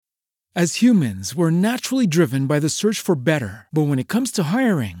As humans, we're naturally driven by the search for better. But when it comes to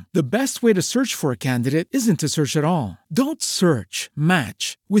hiring, the best way to search for a candidate isn't to search at all. Don't search,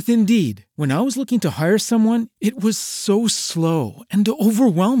 match with Indeed. When I was looking to hire someone, it was so slow and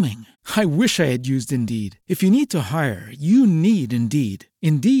overwhelming. I wish I had used Indeed. If you need to hire, you need Indeed.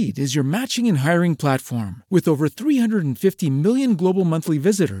 Indeed is your matching and hiring platform with over 350 million global monthly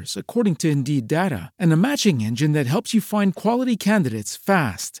visitors, according to Indeed data, and a matching engine that helps you find quality candidates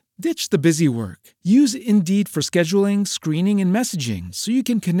fast. Ditch the busy work. Use Indeed for scheduling, screening, and messaging so you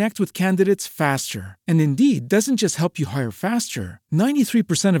can connect with candidates faster. And Indeed doesn't just help you hire faster.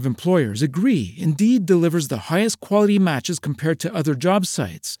 93% of employers agree Indeed delivers the highest quality matches compared to other job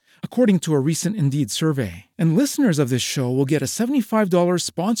sites, according to a recent Indeed survey. And listeners of this show will get a $75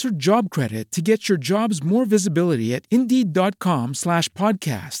 sponsored job credit to get your jobs more visibility at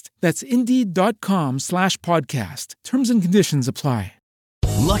Indeed.com/podcast. That's Indeed.com/podcast. Terms and conditions apply.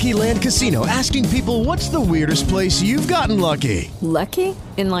 Lucky Land Casino, asking people, what's the weirdest place you've gotten lucky? Lucky?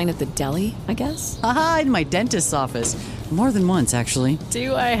 In line at the deli, I guess? Aha, in my dentist's office. More than once, actually.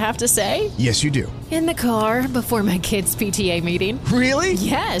 Do I have to say? Yes, you do. In the car before my kids' PTA meeting. Really?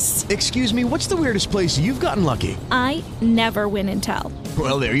 Yes. Excuse me, what's the weirdest place you've gotten lucky? I never win and tell.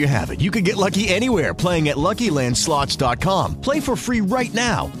 Well, there you have it. You can get lucky anywhere, playing at LuckyLandSlots.com. Play for free right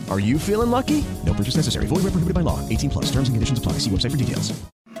now. Are you feeling lucky? No purchase necessary. Void where prohibited by law. 18+. Terms and conditions apply. See website for details.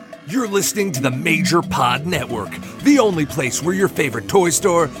 You're listening to the Major Pod Network, the only place where your favorite toy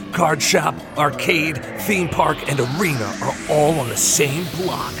store, card shop, arcade, theme park, and arena are all on the same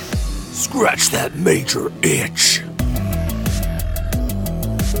block. Scratch that major itch.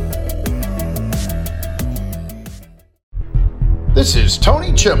 This is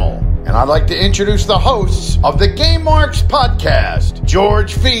Tony Chimmel, and I'd like to introduce the hosts of the Game Marks podcast,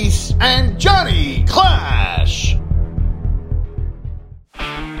 George Feast and Johnny Clash.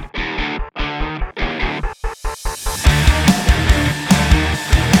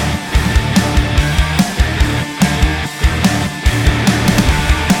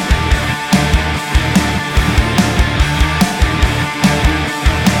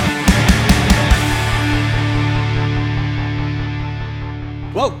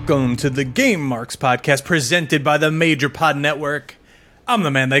 Welcome to the Game Marks podcast presented by the Major Pod Network. I'm the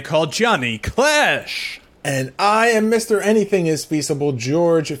man they call Johnny Clash. And I am Mr. Anything is Feasible,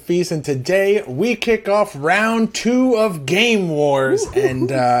 George Feast, and today we kick off round 2 of Game Wars, and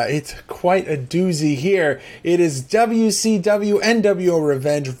it's quite a doozy here. It is WCW NWO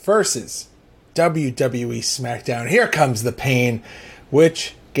Revenge versus WWE SmackDown. Here comes the pain.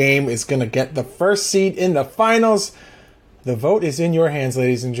 Which game is going to get the first seed in the finals? The vote is in your hands,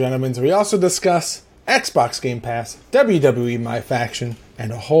 ladies and gentlemen. We also discuss Xbox Game Pass, WWE My Faction,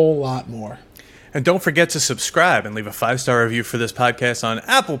 and a whole lot more. And don't forget to subscribe and leave a 5-star review for this podcast on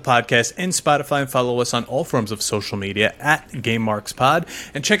Apple Podcasts and Spotify, and follow us on all forms of social media at GameMarksPod.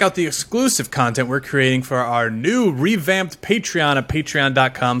 And check out the exclusive content we're creating for our new revamped Patreon at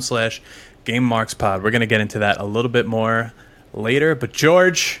patreon.com/GameMarksPod. We're going to get into that a little bit more later. But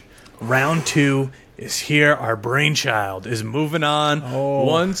George, round 2 is here. Our brainchild is moving on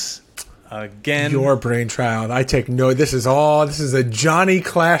once again. Your brainchild. I take no. This is a Johnny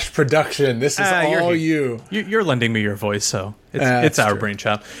Clash production. This is all you. You're lending me your voice, so it's our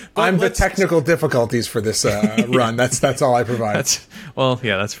brainchild. But I'm the technical difficulties for this run. That's all I provide.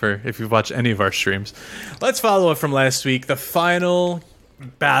 That's for if you've watched any of our streams. Let's follow up from last week. The final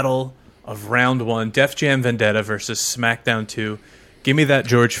battle of round 1: Def Jam Vendetta versus SmackDown 2. Give me that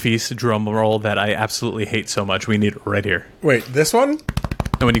George Feast drum roll that I absolutely hate so much. We need it right here. Wait, this one?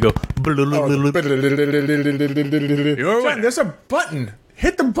 And when you go... John, there's a button.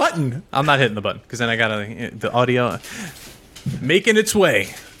 Hit the button. I'm not hitting the button, because then I got the audio making its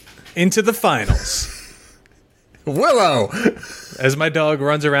way into the finals. Willow! As my dog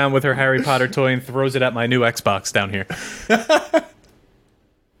runs around with her Harry Potter toy and throws it at my new Xbox down here.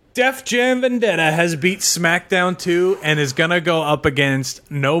 Def Jam Vendetta has beat SmackDown 2 and is going to go up against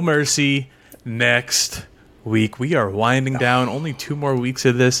No Mercy next week. We are winding down. Only 2 more weeks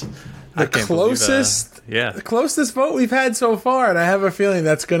of this. The closest vote we've had so far, and I have a feeling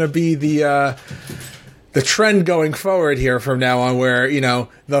that's going to be the trend going forward here from now on, where, you know,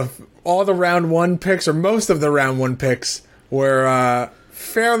 all the round 1 picks, or most of the round 1 picks, were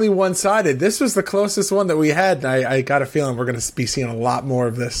fairly one-sided. This was the closest one that we had, and I got a feeling we're going to be seeing a lot more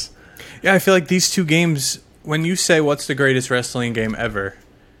of this. Yeah, I feel like these 2 games, when you say what's the greatest wrestling game ever,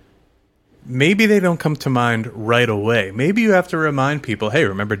 maybe they don't come to mind right away. Maybe you have to remind people, hey,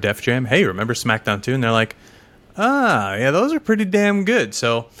 remember Def Jam? Hey, remember SmackDown 2? And they're like, yeah, those are pretty damn good.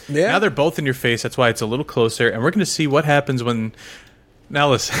 So now they're both in your face. That's why it's a little closer, and we're going to see what happens when...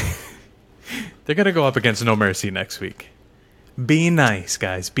 Now listen, They're going to go up against No Mercy next week. Be nice,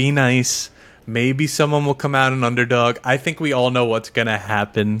 guys. Be nice. Maybe someone will come out an underdog. I think we all know what's going to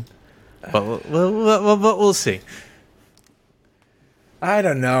happen. But we'll see. I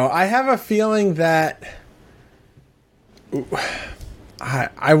don't know. I have a feeling that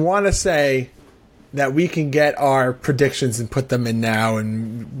I want to say that we can get our predictions and put them in now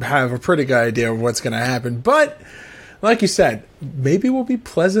and have a pretty good idea of what's going to happen. But like you said, maybe we'll be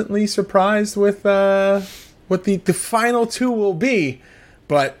pleasantly surprised with what the final two will be.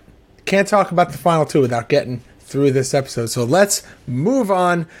 But can't talk about the final two without getting through this episode. So let's move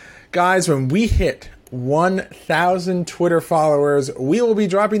on. Guys, when we hit 1,000 Twitter followers, we will be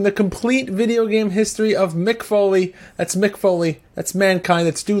dropping the complete video game history of Mick Foley. That's Mick Foley. That's Mankind.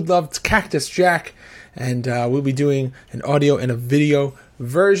 That's Dude Love. It's Cactus Jack. And we'll be doing an audio and a video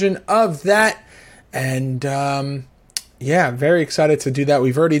version of that. And yeah, very excited to do that.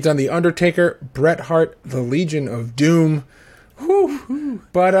 We've already done The Undertaker, Bret Hart, The Legion of Doom. Whew.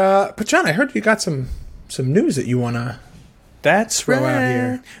 But John, I heard you got some news that you want to... That's throw right. out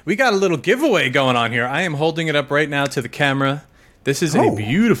here. We got a little giveaway going on here. I am holding it up right now to the camera. This is a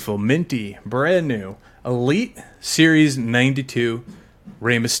beautiful, minty, brand new Elite Series 92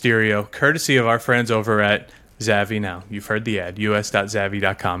 Rey Mysterio, courtesy of our friends over at Zavvi Now. You've heard the ad,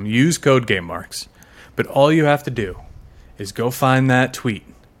 us.zavvi.com. Use code GameMarks. But all you have to do is go find that tweet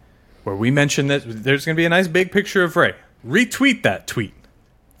where we mentioned that there's going to be a nice big picture of Rey. Retweet that tweet.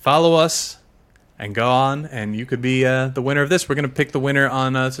 Follow us. And go on, and you could be the winner of this. We're going to pick the winner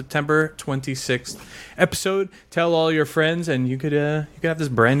on September 26th episode. Tell all your friends, and you could have this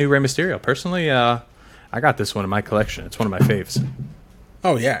brand new Rey Mysterio. Personally, I got this one in my collection. It's one of my faves.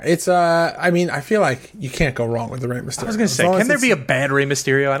 Oh, yeah. It's, I mean, I feel like you can't go wrong with the Rey Mysterio. I was going to say, can there be a bad Rey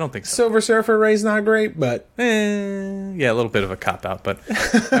Mysterio? I don't think so. Silver Surfer Rey's not great, but... yeah, a little bit of a cop-out, but...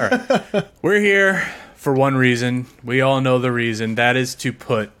 all right. We're here for one reason. We all know the reason. That is to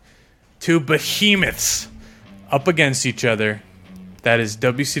put... two behemoths up against each other. That is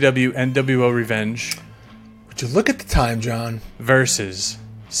WCW NWO Revenge. Would you look at the time, John? Versus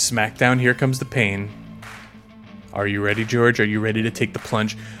SmackDown Here Comes the Pain. Are you ready, George? Are you ready to take the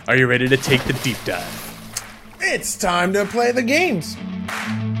plunge? Are you ready to take the deep dive? It's time to play the games.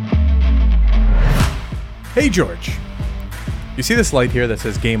 Hey, George. You see this light here that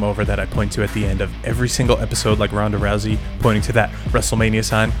says Game Over that I point to at the end of every single episode, like Ronda Rousey pointing to that WrestleMania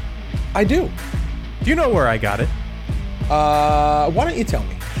sign? I do. Do you know where I got it? Why don't you tell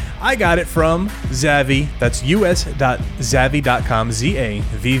me? I got it from Zavvi. That's us.zavvi.com,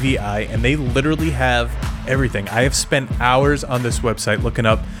 Zavvi, and they literally have everything. I have spent hours on this website looking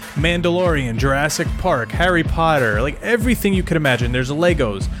up Mandalorian, Jurassic Park, Harry Potter, like everything you could imagine. There's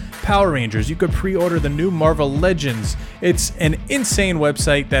Legos, Power Rangers. You could pre-order the new Marvel Legends. It's an insane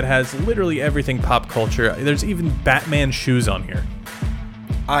website that has literally everything pop culture. There's even Batman shoes on here.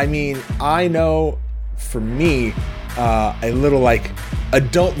 I mean, I know for me, a little like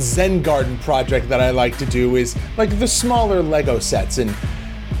adult Zen garden project that I like to do is like the smaller Lego sets, and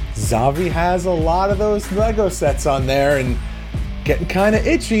Zavvi has a lot of those Lego sets on there and getting kind of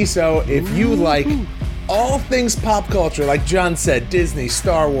itchy. So if you like all things pop culture, like John said, Disney,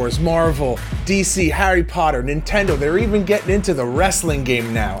 Star Wars, Marvel, DC, Harry Potter, Nintendo, they're even getting into the wrestling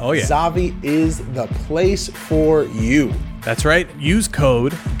game now. Oh yeah. Zavvi is the place for you. That's right. Use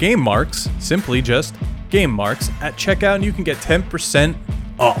code GameMarks, simply just GameMarks, at checkout, and you can get 10%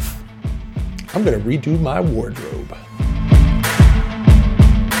 off. I'm going to redo my wardrobe.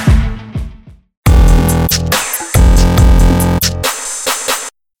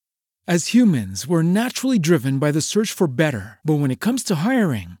 As humans, we're naturally driven by the search for better. But when it comes to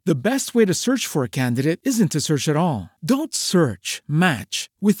hiring, the best way to search for a candidate isn't to search at all. Don't search, match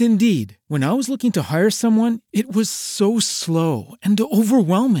with Indeed. When I was looking to hire someone, it was so slow and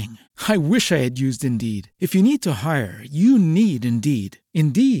overwhelming. I wish I had used Indeed. If you need to hire, you need Indeed.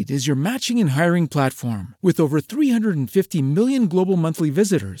 Indeed is your matching and hiring platform with over 350 million global monthly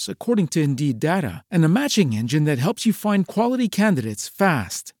visitors, according to Indeed data, and a matching engine that helps you find quality candidates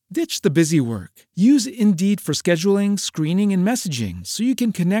fast. Ditch the busy work. Use Indeed for scheduling, screening, and messaging so you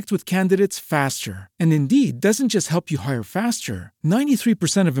can connect with candidates faster. And Indeed doesn't just help you hire faster.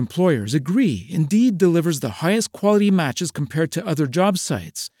 93% of employers agree Indeed delivers the highest quality matches compared to other job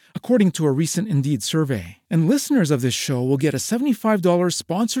sites, according to a recent Indeed survey. And listeners of this show will get a $75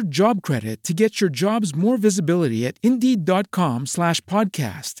 sponsored job credit to get your jobs more visibility at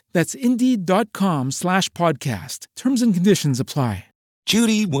Indeed.com/podcast. That's Indeed.com/podcast. Terms and conditions apply.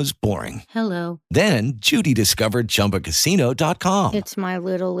 Judy was boring. Hello. Then Judy discovered ChumbaCasino.com. It's my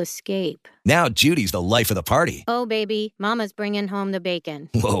little escape. Now Judy's the life of the party. Oh, baby, mama's bringing home the bacon.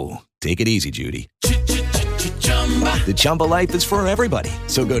 Whoa, take it easy, Judy. The Chumba life is for everybody.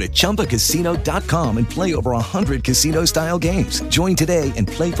 So go to ChumbaCasino.com and play over 100 casino-style games. Join today and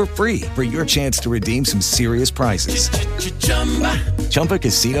play for free for your chance to redeem some serious prizes.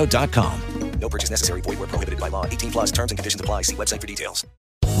 ChumbaCasino.com. No purchase necessary. Void where prohibited by law. 18 plus terms and conditions apply. See website for details.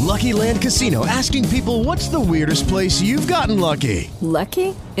 Lucky Land Casino, asking people, what's the weirdest place you've gotten lucky?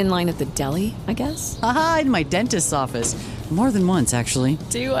 Lucky? In line at the deli, I guess? Aha, in my dentist's office. More than once, actually.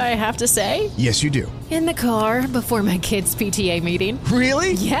 Do I have to say? Yes, you do. In the car before my kids' PTA meeting.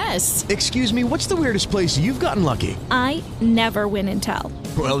 Really? Yes. Excuse me, what's the weirdest place you've gotten lucky? I never win and tell.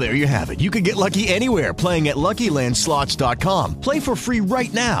 Well, there you have it. You can get lucky anywhere, playing at LuckyLandSlots.com. Play for free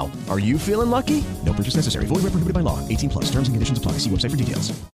right now. Are you feeling lucky? No purchase necessary. Void where prohibited by law. 18 plus. Terms and conditions apply. See website for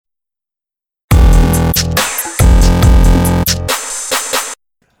details.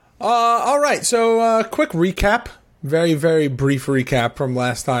 All right, so quick recap. Very, very brief recap from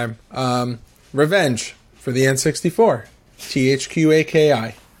last time. Revenge for the N64. THQ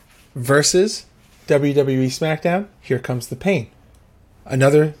AKI versus WWE SmackDown. Here Comes the Pain.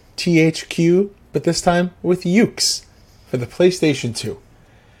 Another THQ, but this time with Ukes for the PlayStation 2.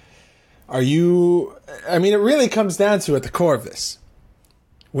 It really comes down to at the core of this.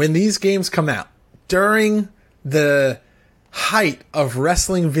 When these games come out, during the height of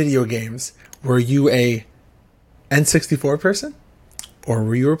wrestling video games, were you a N64 person or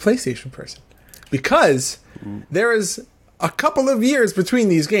were you a PlayStation person? Because there is a couple of years between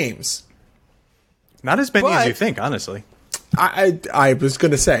these games. Not as many as you think, honestly. I was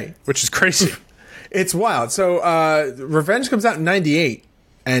going to say. Which is crazy. It's wild. So, Revenge comes out in 98,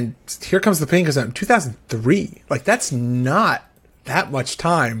 and Here Comes the Pain comes out in 2003. Like, that's not that much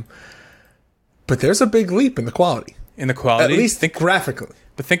time. But there's a big leap in the quality. In the quality? At least graphically.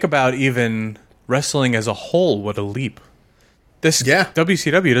 But think about even wrestling as a whole, what a leap. This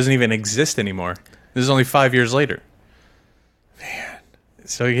WCW doesn't even exist anymore. This is only 5 years later. Man.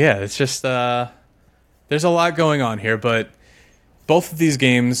 So, yeah, it's just... there's a lot going on here, but both of these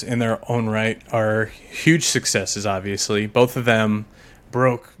games in their own right are huge successes, obviously. Both of them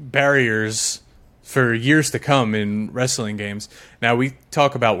broke barriers for years to come in wrestling games. Now, we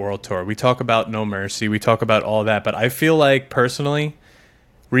talk about World Tour. We talk about No Mercy. We talk about all that. But I feel like, personally,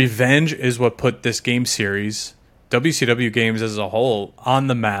 Revenge is what put this game series, WCW games as a whole, on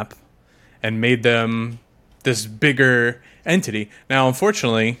the map and made them this bigger entity. Now,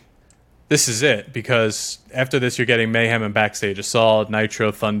 unfortunately, this is it, because after this, you're getting Mayhem and Backstage Assault,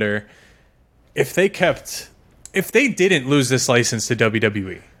 Nitro, Thunder. If they didn't lose this license to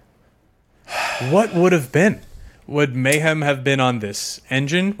WWE, what would have been? Would Mayhem have been on this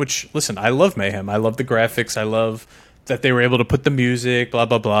engine? Which, listen, I love Mayhem. I love the graphics. I love that they were able to put the music, blah,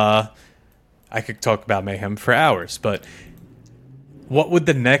 blah, blah. I could talk about Mayhem for hours, but what would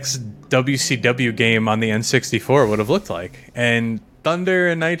the next WCW game on the N64 would have looked like? And Thunder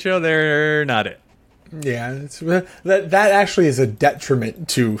and Nitro, they're not it. Yeah, that actually is a detriment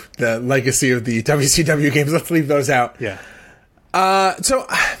to the legacy of the WCW games. Let's leave those out. Yeah. So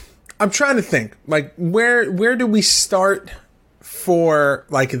I'm trying to think, like, where do we start for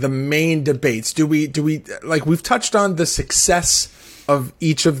like the main debates? Do we like, we've touched on the success of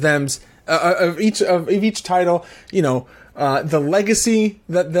each of them's of each title, the legacy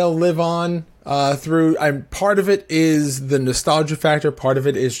that they'll live on through. Part of it is the nostalgia factor. Part of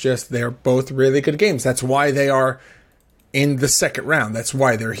it is just they're both really good games. That's why they are in the second round. That's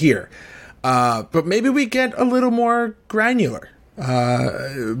why they're here. But maybe we get a little more granular,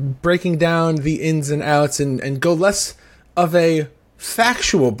 breaking down the ins and outs and go less of a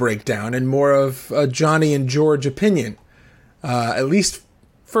factual breakdown and more of a Johnny and George opinion, at least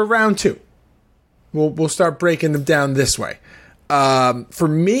for round two. We'll start breaking them down this way. For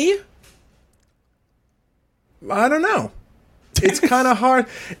me, I don't know. It's kind of hard.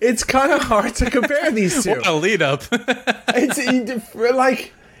 It's kind of hard to compare these two. What a lead up.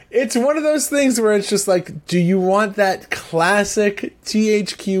 It's one of those things where it's just like, do you want that classic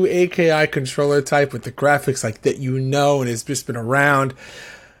THQ AKI controller type with the graphics like that and has just been around?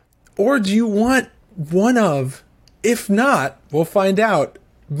 Or do you want one of, if not, we'll find out,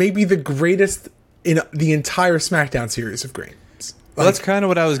 maybe the greatest in the entire SmackDown series of games? Well, that's kind of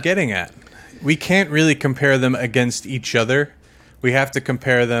what I was getting at. We can't really compare them against each other. We have to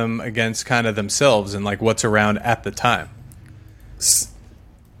compare them against kind of themselves and like what's around at the time.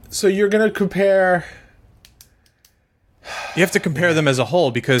 So you're going to compare... You have to compare them as a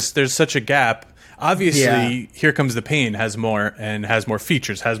whole because there's such a gap. Obviously, Here Comes the Pain has more and has more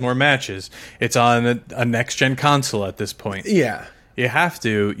features, has more matches. It's on a next-gen console at this point. Yeah. You have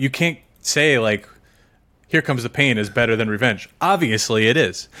to. You can't say, like, Here Comes the Pain is better than Revenge. Obviously, it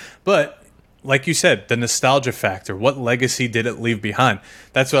is. But, like you said, the nostalgia factor, what legacy did it leave behind?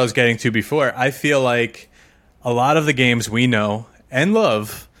 That's what I was getting to before. I feel like a lot of the games we know and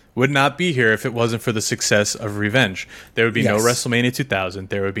love would not be here if it wasn't for the success of Revenge. There would be no WrestleMania 2000.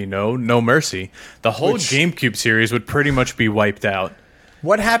 There would be no Mercy. The whole GameCube series would pretty much be wiped out.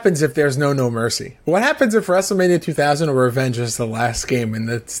 What happens if there's no Mercy? What happens if WrestleMania 2000 or Revenge is the last game in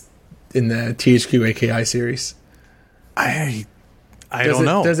the THQ AKI series? I don't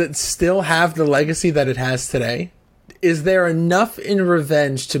know. Does it still have the legacy that it has today? Is there enough in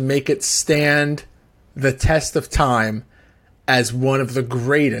Revenge to make it stand the test of time as one of the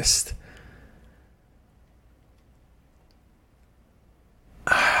greatest?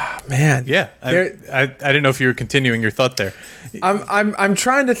 Man, yeah, I didn't know if you were continuing your thought there. I'm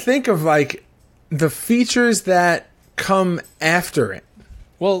trying to think of like the features that come after it.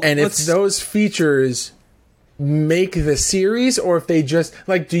 Well, and if those features make the series, or if they just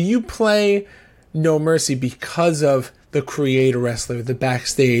like, do you play No Mercy because of the creator wrestler, the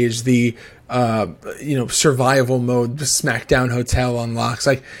backstage, the survival mode, the SmackDown Hotel unlocks?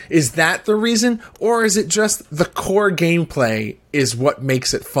 Like, is that the reason, or is it just the core gameplay is what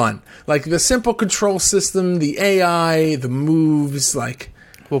makes it fun? Like the simple control system, the AI, the moves, like.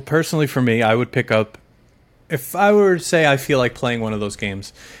 Well, personally for me, I would pick up, if I were to say I feel like playing one of those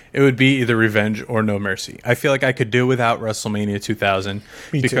games, it would be either Revenge or No Mercy. I feel like I could do without WrestleMania 2000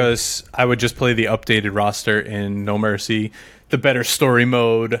 because I would just play the updated roster in No Mercy, the better story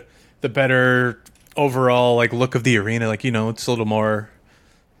mode, the better overall like look of the arena. Like, it's a little more,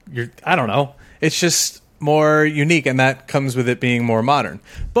 I don't know. It's just more unique, and that comes with it being more modern.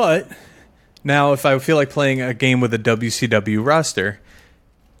 But now if I feel like playing a game with a WCW roster,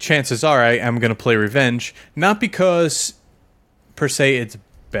 chances are I am going to play Revenge, not because per se it's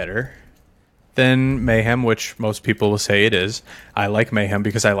better than Mayhem, which most people will say it is. I like Mayhem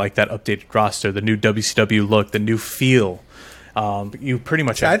because I like that updated roster, the new WCW look, the new feel. You pretty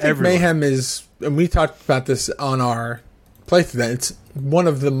much have everyone. Mayhem is, and we talked about this on our playthrough, it's one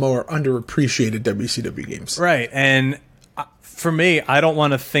of the more underappreciated WCW games. Right, and for me, I don't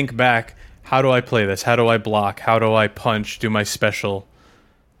want to think back, how do I play this? How do I block? How do I punch? Do my special?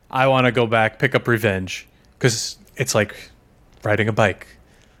 I want to go back, pick up Revenge, because it's like riding a bike.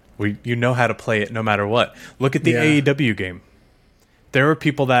 You know how to play it no matter what. Look at the AEW game. There were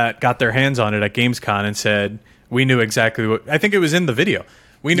people that got their hands on it at Gamescom and said, we knew exactly what... I think it was in the video.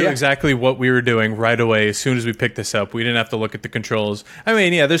 We knew exactly what we were doing right away as soon as we picked this up. We didn't have to look at the controls. I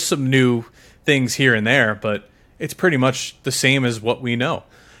mean, yeah, there's some new things here and there, but it's pretty much the same as what we know.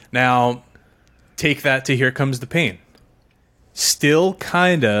 Now, take that to Here Comes the Pain. Still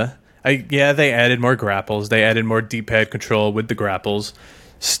kinda... they added more grapples. They added more D-pad control with the grapples.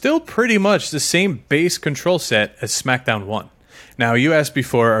 Still pretty much the same base control set as SmackDown 1. Now, you asked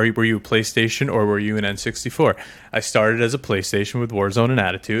before, were you a PlayStation or were you an N64? I started as a PlayStation with Warzone and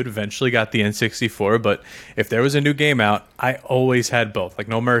Attitude, eventually got the N64, but if there was a new game out, I always had both. Like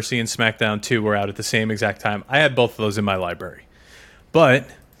No Mercy and SmackDown 2 were out at the same exact time. I had both of those in my library. But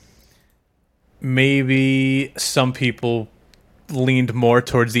maybe some people leaned more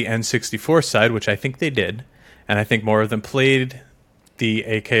towards the N64 side, which I think they did, and I think more of them played the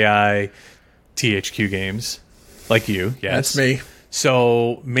AKI THQ games, like you. Yes, that's me.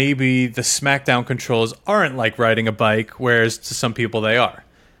 So maybe the SmackDown controls aren't like riding a bike, whereas to some people they are.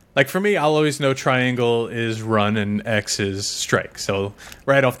 Like for me, I'll always know triangle is run and X is strike. So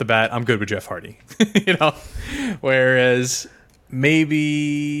right off the bat, I'm good with Jeff Hardy. Whereas maybe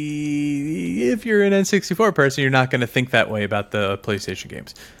if you're an N64 person, you're not going to think that way about the PlayStation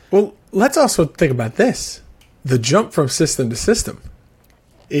games. Well, let's also think about this. The jump from system to system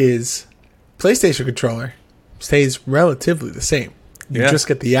is PlayStation controller stays relatively the same. You just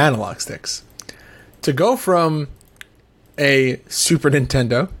get the analog sticks. To go from a Super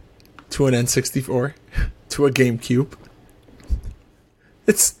Nintendo to an N64 to a GameCube,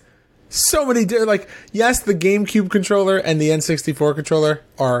 it's so many different. Like, yes, the GameCube controller and the N64 controller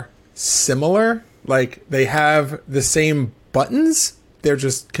are similar. Like, they have the same buttons. They're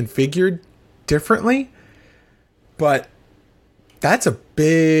just configured differently. But that's a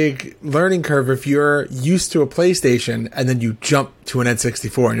big learning curve if you're used to a PlayStation and then you jump to an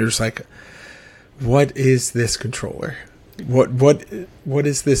N64 and you're just like, what is this controller? What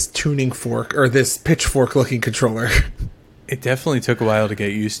is this tuning fork or this pitchfork looking controller? It definitely took a while to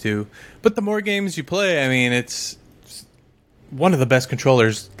get used to. But the more games you play, I mean, it's one of the best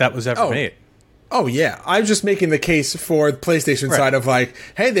controllers that was ever made. Oh yeah, I'm just making the case for the PlayStation side of like,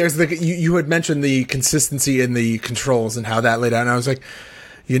 hey, there's you had mentioned the consistency in the controls and how that laid out, and I was like,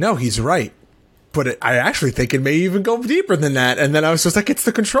 he's right, but I actually think it may even go deeper than that. And then I was just like, it's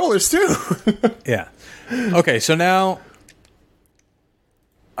the controllers too. Yeah. Okay, so now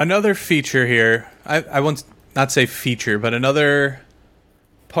another feature here. I won't not say feature, but another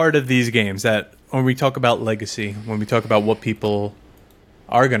part of these games that when we talk about legacy, when we talk about what people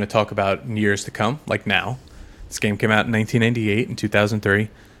are going to talk about in years to come, like now. This game came out in 1998 and 2003.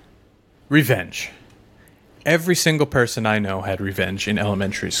 Revenge. Every single person I know had Revenge in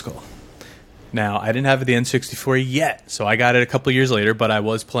elementary school. Now, I didn't have the N64 yet, so I got it a couple years later, but I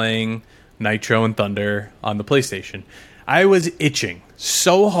was playing Nitro and Thunder on the PlayStation. I was itching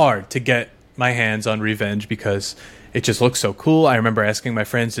so hard to get my hands on Revenge because it just looks so cool. I remember asking my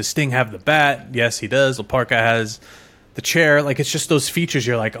friends, does Sting have the bat? Yes, he does. Laparca has the chair. Like, it's just those features.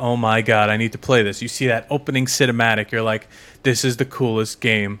 You're like, oh my God, I need to play this. You see that opening cinematic. You're like, this is the coolest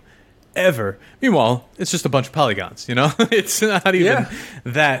game ever. Meanwhile, it's just a bunch of polygons, It's not even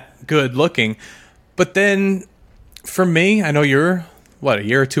that good looking. But then, for me, I know you're, a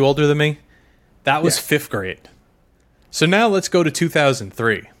year or two older than me? That was 5th grade. So now let's go to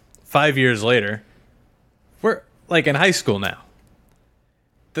 2003. 5 years later. We're, in high school now.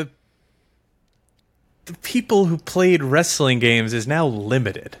 The people who played wrestling games is now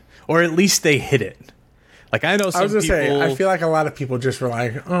limited. Or at least they hit it. I know some people... I feel like a lot of people just were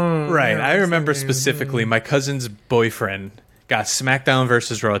like, oh... Right, I remember specifically my cousin's boyfriend got SmackDown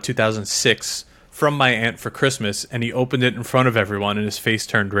vs. Raw 2006 from my aunt for Christmas, and he opened it in front of everyone, and his face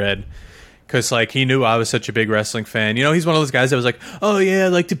turned red. Because, he knew I was such a big wrestling fan. He's one of those guys that was like, oh, yeah, I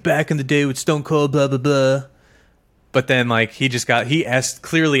liked it back in the day with Stone Cold, blah, blah, blah. But then,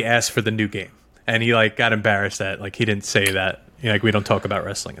 clearly asked for the new game. And he, got embarrassed that, he didn't say that. We don't talk about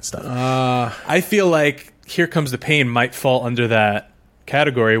wrestling and stuff. I feel like Here Comes the Pain might fall under that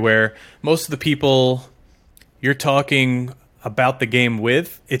category where most of the people you're talking about the game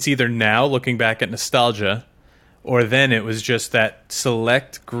with, it's either now, looking back at nostalgia, or then it was just that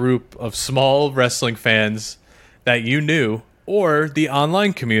select group of small wrestling fans that you knew, or the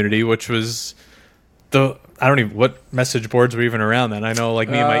online community, which was I don't even, what message boards were even around then? I know, me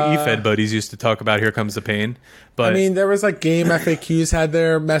and my eFed buddies used to talk about Here Comes the Pain. But there was, Game FAQs had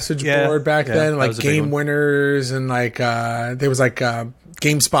their message board back then, Game Winners, and, there was,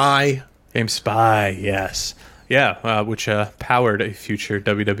 Game Spy. Game Spy, yes. Yeah, which powered a future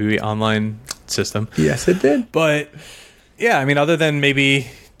WWE online system. Yes, it did. But, yeah, other than maybe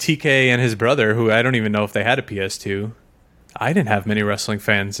TK and his brother, who I don't even know if they had a PS2, I didn't have many wrestling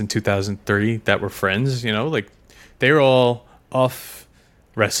fans in 2003 that were friends, they were all off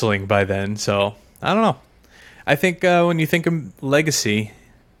wrestling by then. So, I don't know. I think when you think of legacy,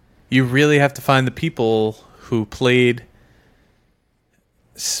 you really have to find the people who played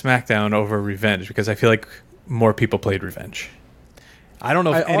SmackDown over Revenge, because I feel like more people played Revenge. I don't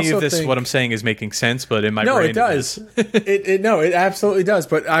know if any of this, what I'm saying, is making sense, but in my brain... No, it does. it absolutely does.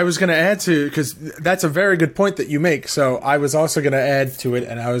 But I was going to add to, because that's a very good point that you make. So I was also going to add to it,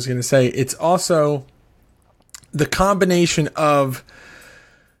 and I was going to say it's also the combination of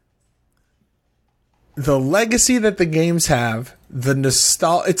the legacy that the games have, the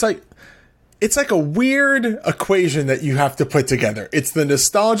nostalgia. It's like a weird equation that you have to put together. It's the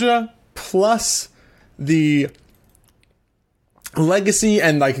nostalgia plus the legacy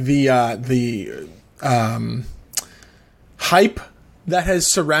and the hype that has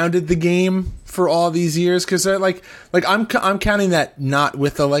surrounded the game for all these years, because I'm counting that not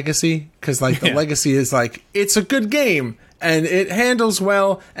with the legacy, because the legacy is it's a good game and it handles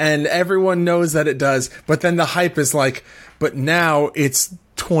well and everyone knows that it does, but then the hype is but now it's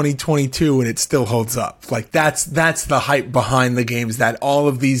 2022 and it still holds up. That's the hype behind the games, that all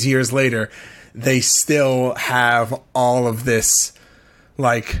of these years later they still have all of this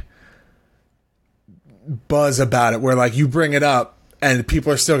buzz about it, where you bring it up and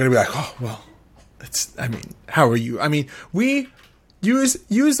people are still going to be like, oh, well, how are you? We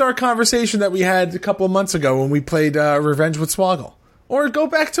used our conversation that we had a couple of months ago when we played Revenge with Swoggle. Or go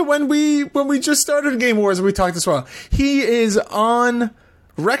back to when we just started Game Wars and we talked to Swoggle. He is on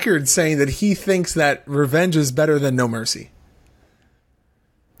record saying that he thinks that Revenge is better than No Mercy.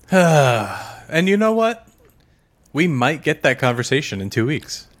 And you know what? We might get that conversation in 2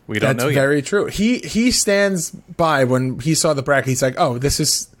 weeks. We don't know yet. That's very true. He stands by when he saw the bracket. He's like, oh, this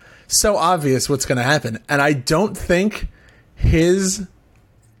is so obvious what's going to happen. And I don't think his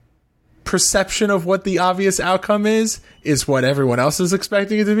perception of what the obvious outcome is what everyone else is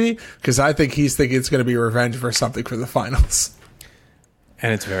expecting it to be. Because I think he's thinking it's going to be Revenge for something for the finals.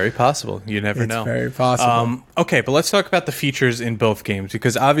 And it's very possible. You never know. It's very possible. Okay, but let's talk about the features in both games,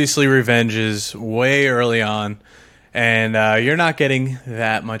 because obviously Revenge is way early on, and you're not getting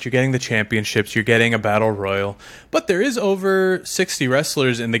that much. You're getting the championships. You're getting a battle royal. But there is over 60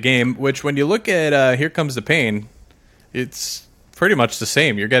 wrestlers in the game, which when you look at Here Comes the Pain, it's pretty much the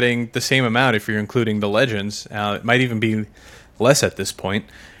same. You're getting the same amount if you're including the legends. It might even be less at this point,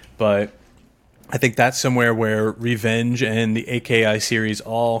 but I think that's somewhere where Revenge and the AKI series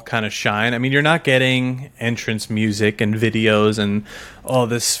all kind of shine. I mean, you're not getting entrance music and videos and all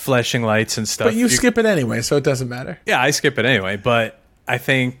this flashing lights and stuff. But you skip it anyway, so it doesn't matter. Yeah, I skip it anyway, but I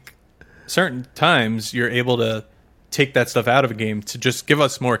think certain times you're able to take that stuff out of a game to just give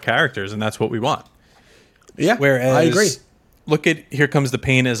us more characters, and that's what we want. Yeah, Whereas, I agree. Look at Here Comes the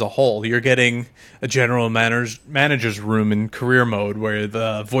Pain as a whole. You're getting a general manager's room in career mode where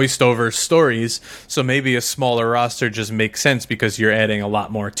the voiced over stories, so maybe a smaller roster just makes sense because you're adding a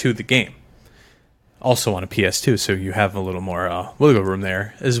lot more to the game. Also on a PS2, so you have a little more wiggle room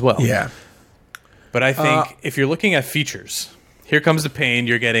there as well. Yeah. But I think if you're looking at features, Here Comes the Pain,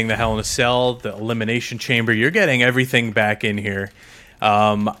 you're getting the Hell in a Cell, the Elimination Chamber, you're getting everything back in here.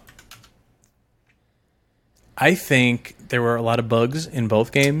 I think there were a lot of bugs in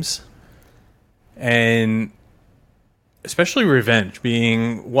both games, and especially Revenge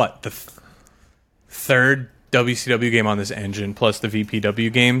being the third WCW game on this engine plus the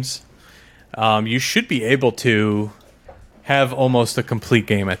VPW games. You should be able to have almost a complete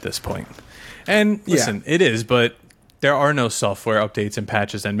game at this point. And listen, it is, but there are no software updates and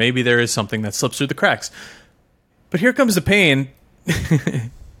patches, and maybe there is something that slips through the cracks. But Here Comes the Pain.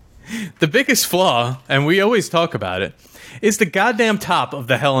 The biggest flaw, and we always talk about it, is the goddamn top of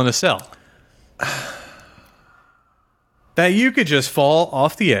the Hell in a Cell. That you could just fall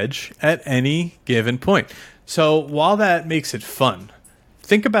off the edge at any given point. So while that makes it fun,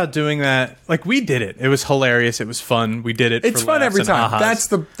 think about doing that. Like, we did it. It was hilarious. It was fun. We did it. It's fun every time. That's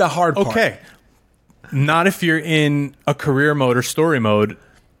the hard part. Okay. Not if you're in a career mode or story mode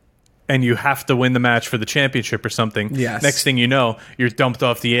and you have to win the match for the championship or something. Yes. Next thing you know, you're dumped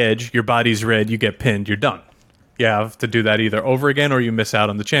off the edge, your body's red, you get pinned, you're done. You have to do that either over again or you miss out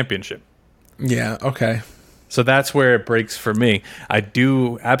on the championship. Yeah, okay. So that's where it breaks for me. I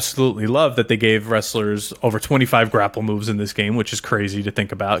do absolutely love that they gave wrestlers over 25 grapple moves in this game, which is crazy to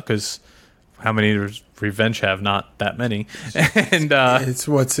think about because how many does Revenge have? Not that many. And it's,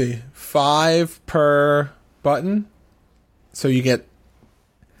 let's see, 5 per button. So you get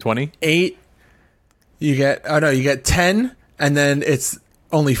 20? 8. You get 10, and then it's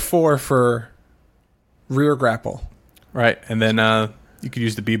only 4 for rear grapple. Right, and then you could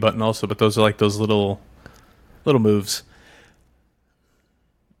use the B button also, but those are like those little moves.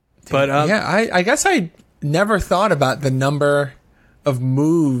 But yeah, I guess I never thought about the number of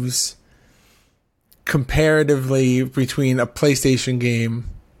moves comparatively between a PlayStation game.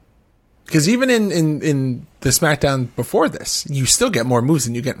 Because even in the SmackDown before this, you still get more moves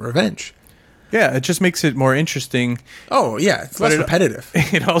than you get in Revenge. Yeah, it just makes it more interesting. Oh, yeah, it's less repetitive.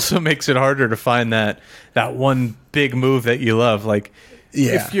 It also makes it harder to find that one big move that you love. Like,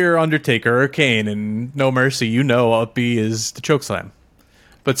 if you're Undertaker or Kane and No Mercy, you know up B is the chokeslam.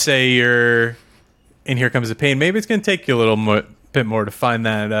 But say you're in Here Comes the Pain, maybe it's going to take you a little bit more to find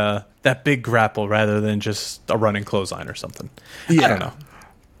that big grapple rather than just a running clothesline or something. Yeah. I don't know.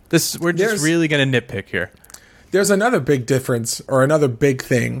 We're just really going to nitpick here. There's another big difference or another big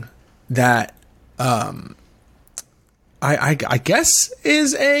thing that I guess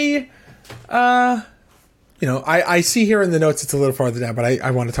is a I see here in the notes it's a little farther down, but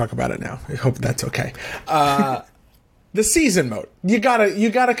I want to talk about it now. I hope that's okay. The season mode. You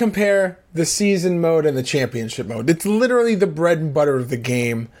gotta compare the season mode and the championship mode. It's literally the bread and butter of the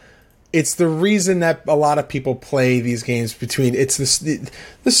game. It's the reason that a lot of people play these games it's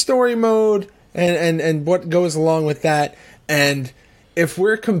the story mode and what goes along with that. And if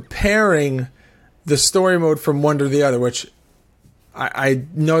we're comparing the story mode from one to the other, which I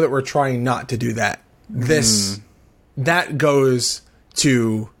know that we're trying not to do that, that goes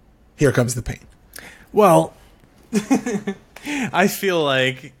to Here Comes the Pain. Well, I feel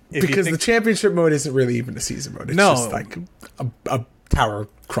like because the championship mode isn't really even a season mode. It's just like a tower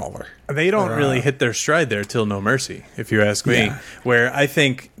crawler. They don't really hit their stride there till No Mercy, if you ask me. Yeah. Where I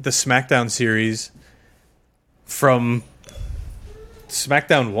think the SmackDown series from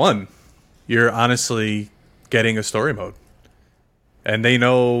SmackDown 1, you're honestly getting a story mode. And they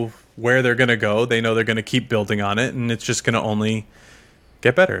know where they're going to go. They know they're going to keep building on it, and it's just going to only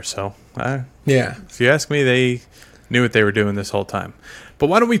get better. So, if you ask me, they knew what they were doing this whole time. But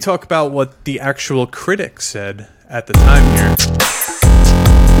why don't we talk about what the actual critics said at the time here?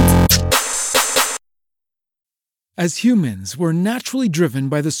 As humans, we're naturally driven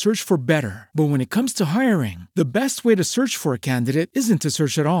by the search for better. But when it comes to hiring, the best way to search for a candidate isn't to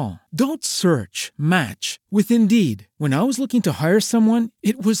search at all. Don't search, match with Indeed. When I was looking to hire someone,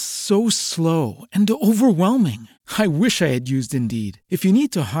 it was so slow and overwhelming. I wish I had used Indeed. If you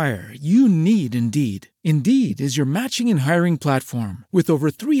need to hire, you need Indeed. Indeed is your matching and hiring platform with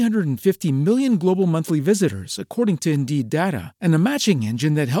over 350 million global monthly visitors, according to Indeed data, and a matching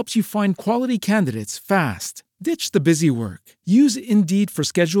engine that helps you find quality candidates fast. Ditch the busy work. Use Indeed for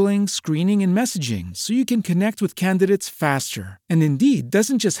scheduling, screening, and messaging so you can connect with candidates faster. And Indeed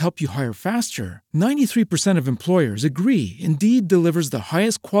doesn't just help you hire faster. 93% of employers agree Indeed delivers the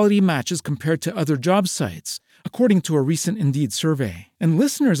highest quality matches compared to other job sites, according to a recent Indeed survey. And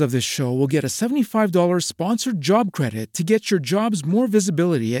listeners of this show will get a $75 sponsored job credit to get your jobs more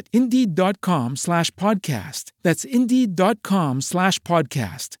visibility at Indeed.com/podcast. That's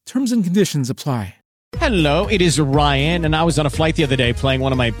Indeed.com/podcast. Terms and conditions apply. Hello, it is Ryan, and I was on a flight the other day playing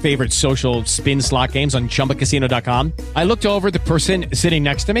one of my favorite social spin slot games on ChumbaCasino.com. I looked over at the person sitting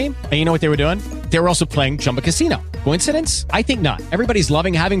next to me, and you know what they were doing? They were also playing Chumba Casino. Coincidence? I think not. Everybody's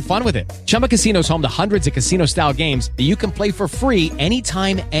loving having fun with it. Chumba Casino is home to hundreds of casino-style games that you can play for free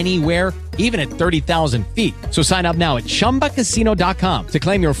anytime, anywhere, even at 30,000 feet. So sign up now at ChumbaCasino.com to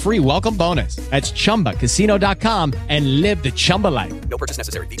claim your free welcome bonus. That's ChumbaCasino.com and live the Chumba life. No purchase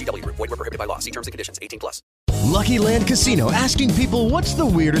necessary. VGW. Void were prohibited by law. See terms and conditions. 18+. Lucky Land Casino, asking people, what's the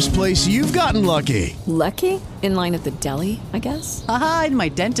weirdest place you've gotten lucky? Lucky? In line at the deli, I guess? Aha, in my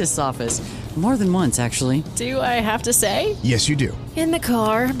dentist's office. More than once, actually. Do I have to say? Yes, you do. In the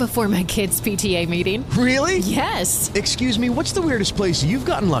car before my kids' PTA meeting. Really? Yes. Excuse me, what's the weirdest place you've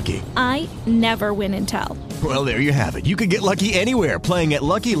gotten lucky? I never win and tell. Well, there you have it. You can get lucky anywhere, playing at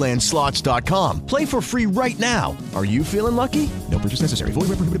LuckyLandSlots.com. Play for free right now. Are you feeling lucky? No purchase necessary. Void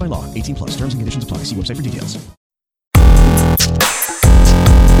where prohibited by law. 18+. Terms and conditions apply. See website for details.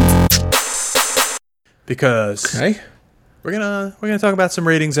 Because we're gonna talk about some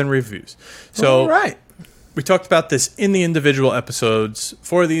ratings and reviews. So all right, we talked about this in the individual episodes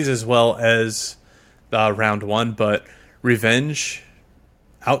for these as well as round one, but Revenge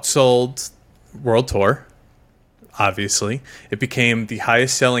outsold World Tour. Obviously, it became the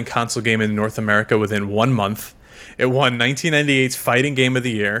highest selling console game in North America within 1 month. It won 1998's Fighting Game of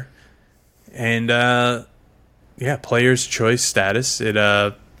the Year, and Player's Choice status. It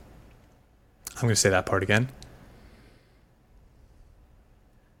I'm going to say that part again.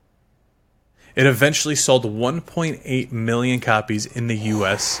 It eventually sold 1.8 million copies in the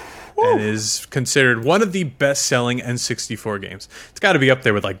U.S. and is considered one of the best-selling N64 games. It's got to be up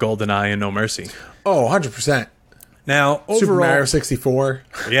there with like GoldenEye and No Mercy. Oh, 100%. Now, overall, Super Mario 64.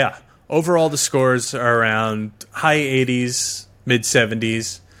 Yeah. Overall, the scores are around high 80s, mid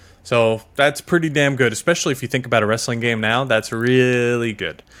 70s. So that's pretty damn good, especially if you think about a wrestling game now. That's really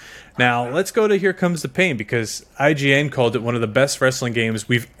good. Now, let's go to Here Comes the Pain, because IGN called it one of the best wrestling games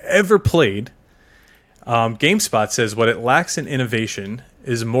we've ever played. GameSpot says what it lacks in innovation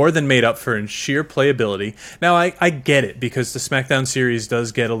is more than made up for in sheer playability. Now, I get it, because the SmackDown series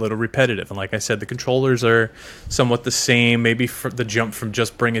does get a little repetitive. And like I said, the controllers are somewhat the same. Maybe for the jump from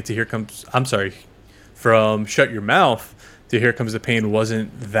just bring it to from Shut Your Mouth to Here Comes the Pain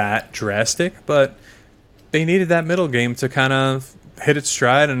wasn't that drastic. But they needed that middle game to kind of hit its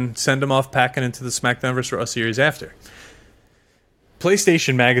stride and send them off packing into the SmackDown vs. Raw series after.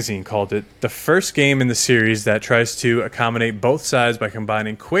 PlayStation Magazine called it the first game in the series that tries to accommodate both sides by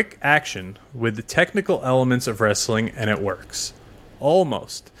combining quick action with the technical elements of wrestling, and it works.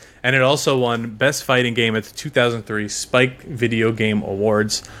 Almost. And it also won Best Fighting Game at the 2003 Spike Video Game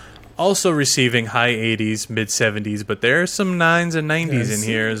Awards, also receiving high 80s, mid 70s, but there are some 9s and 90s in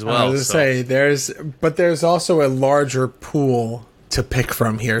here as well. I was going to say, there's also a larger pool to pick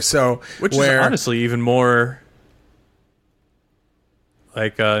from here. So which is honestly even more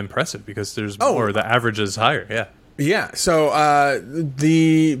impressive, because there's more. The average is higher. Yeah. So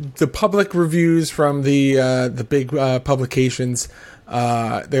the public reviews from the big publications,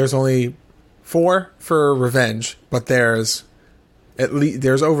 there's only 4 for Revenge, but there's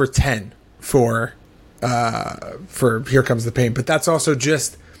over 10 for Here Comes the Pain. But that's also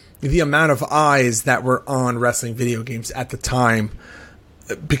just the amount of eyes that were on wrestling video games at the time,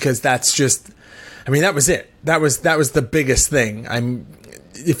 because that was it. That was the biggest thing.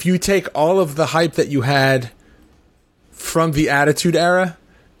 If you take all of the hype that you had from the Attitude Era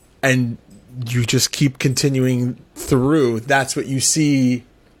and you just keep continuing through, that's what you see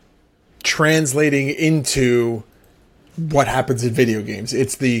translating into what happens in video games.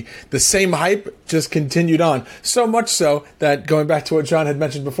 It's the same hype just continued on. So much so that, going back to what John had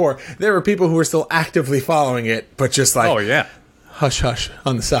mentioned before, there were people who were still actively following it, but just like, oh yeah, hush hush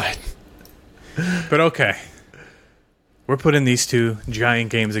on the side. But okay, we're putting these two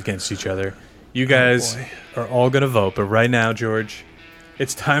giant games against each other. You guys are all going to vote, but right now, George,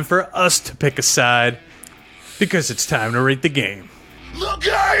 it's time for us to pick a side because it's time to rate the game. The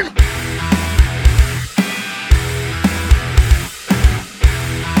game!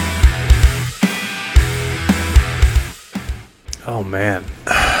 Oh man,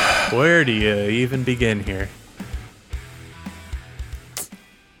 where do you even begin here?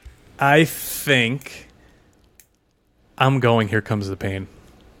 I think I'm going Here Comes the Pain.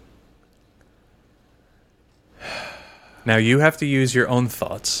 Now you have to use your own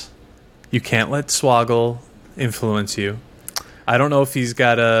thoughts. You can't let Swoggle influence you. I don't know if he's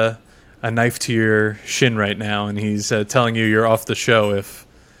got a knife to your shin right now and he's telling you you're off the show if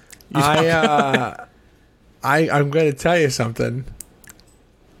you I'm going to tell you something.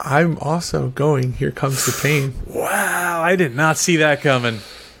 I'm also going Here Comes the Pain. Wow, I did not see that coming.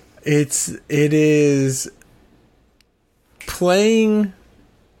 It is playing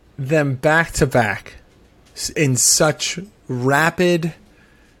them back to back in such rapid,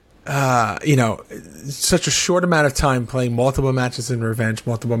 such a short amount of time, playing multiple matches in Revenge,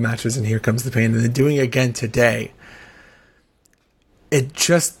 multiple matches in Here Comes the Pain, and then doing it again today. It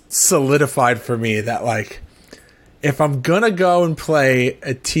just solidified for me that, like, if I'm going to go and play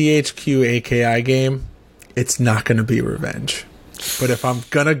a THQ AKI game, it's not going to be Revenge. But if I'm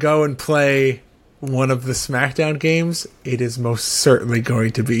going to go and play one of the SmackDown games, it is most certainly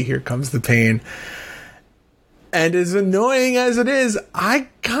going to be Here Comes the Pain. And as annoying as it is, I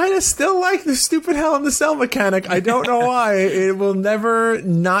kind of still like the stupid Hell in the Cell mechanic. I don't know why. It will never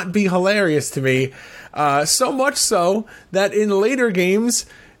not be hilarious to me. So much so that in later games,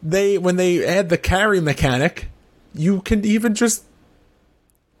 when they add the carry mechanic, you can even just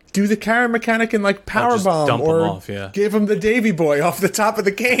do the carry mechanic in like Powerbomb or give him the Davy Boy off the top of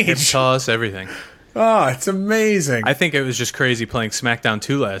the cage. Hip toss, everything. Oh, it's amazing. I think it was just crazy playing SmackDown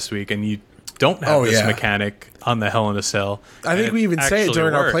 2 last week, and you don't have this mechanic on the Hell in a Cell. I think we even say it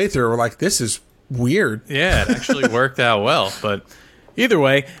during our playthrough. We're like, this is weird. Yeah, it actually worked out well. But either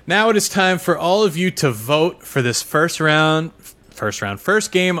way, now it is time for all of you to vote for this first game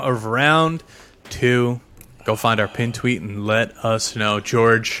of round 2. Go find our pin tweet and let us know.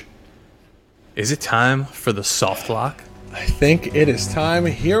 George, is it time for the soft lock? I think it is time.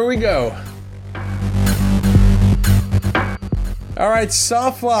 Here we go. All right,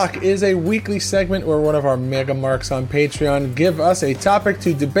 Soft Lock is a weekly segment where one of our mega marks on Patreon give us a topic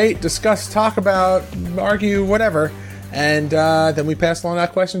to debate, discuss, talk about, argue, whatever, and then we pass along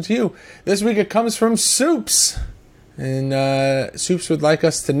that question to you. This week it comes from Soups, and Soups would like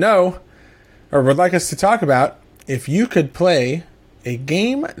us to know, or would like us to talk about, if you could play a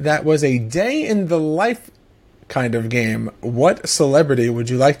game that was a day in the life kind of game, what celebrity would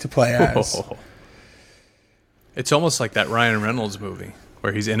you like to play as? Oh. It's almost like that Ryan Reynolds movie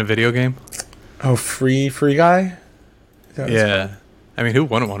where he's in a video game. Oh, Free Guy? Yeah. I mean, who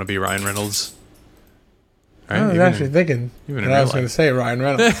wouldn't want to be Ryan Reynolds? Right? I was actually thinking that I was going to say Ryan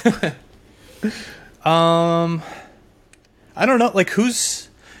Reynolds. I don't know. Like, who's...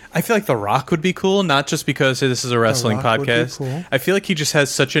 I feel like The Rock would be cool, not just because this is a wrestling podcast. Cool. I feel like he just has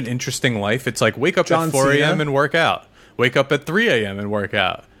such an interesting life. It's like, wake up at 4 a.m. and work out. Wake up at 3 a.m. and work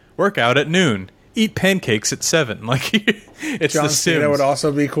out. Work out at noon. Eat pancakes at 7. Like, it's John the Sims. Cena would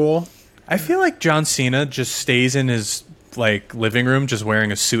also be cool. I feel like John Cena just stays in his like living room, just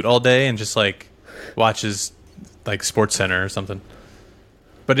wearing a suit all day, and just like watches like Sports Center or something,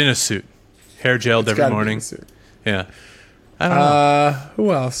 but in a suit, hair gelled every morning. Yeah, I don't know.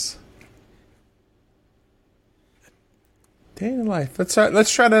 Who else? Day in life. Let's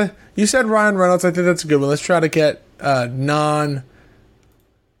try to. You said Ryan Reynolds. I think that's a good one. Let's try to get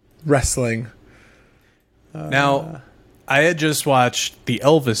non-wrestling. Now, I had just watched the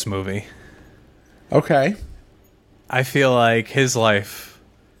Elvis movie. Okay. I feel like his life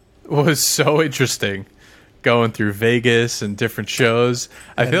was so interesting, going through Vegas and different shows.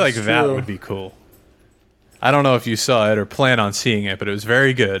 I feel like that would be cool. I don't know if you saw it or plan on seeing it, but it was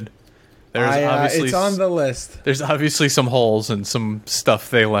very good. It's on the list. There's obviously some holes and some stuff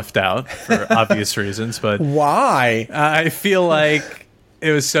they left out for obvious reasons, but why? I feel like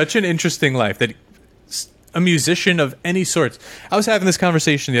it was such an interesting life that a musician of any sort. I was having this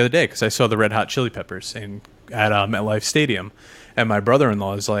conversation the other day because I saw the Red Hot Chili Peppers at MetLife Stadium, and my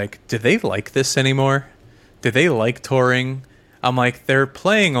brother-in-law is like, "Do they like this anymore? Do they like touring?" I'm like, they're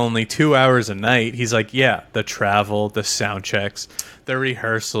playing only 2 hours a night. He's like, yeah, the travel, the sound checks, the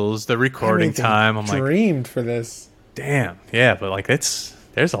rehearsals, the recording time. I'm like, dreamed for this. Damn, yeah, but like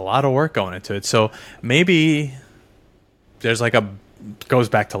there's a lot of work going into it. So maybe there's like goes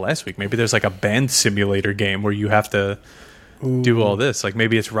back to last week. Maybe there's like a band simulator game where you have to do all this. Like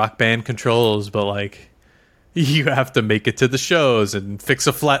maybe it's Rock Band controls, but like you have to make it to the shows and fix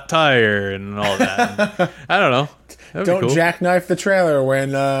a flat tire and all that. And I don't know. Don't jackknife the trailer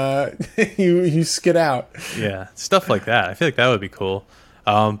when you skid out. Yeah, stuff like that. I feel like that would be cool.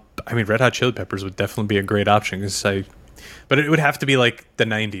 I mean, Red Hot Chili Peppers would definitely be a great option. But it would have to be like the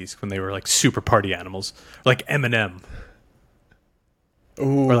 90s when they were like super party animals. Like Eminem.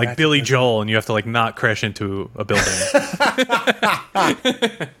 Ooh, or like Billy Joel, and you have to like not crash into a building.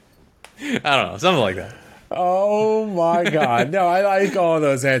 I don't know, something like that. Oh my God! No, I like all of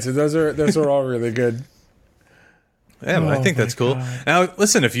those answers. Those are all really good. Yeah, but I think that's cool. God. Now,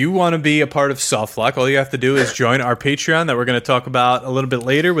 listen, if you want to be a part of Softlock, all you have to do is join our Patreon that we're going to talk about a little bit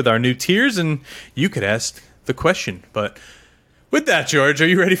later with our new tiers, and you could ask the question. But with that, George, are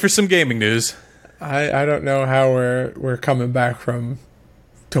you ready for some gaming news? I don't know how we're coming back from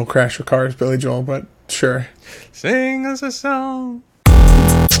Don't Crash Your Cars, Billy Joel, but sure. Sing us a song.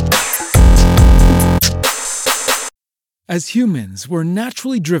 As humans, we're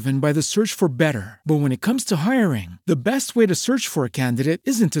naturally driven by the search for better. But when it comes to hiring, the best way to search for a candidate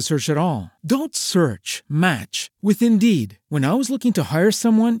isn't to search at all. Don't search, match with Indeed. When I was looking to hire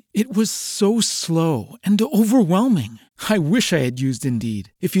someone, it was so slow and overwhelming. I wish I had used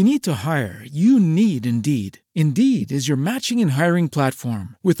Indeed. If you need to hire, you need Indeed. Indeed is your matching and hiring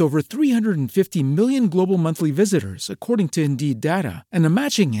platform with over 350 million global monthly visitors, according to Indeed data, and a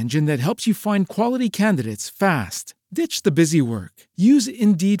matching engine that helps you find quality candidates fast. Ditch the busy work. Use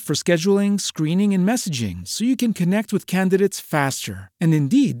Indeed for scheduling, screening, and messaging so you can connect with candidates faster. And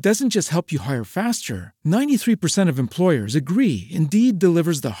Indeed doesn't just help you hire faster. 93% of employers agree Indeed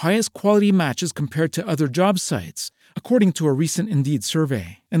delivers the highest quality matches compared to other job sites, according to a recent Indeed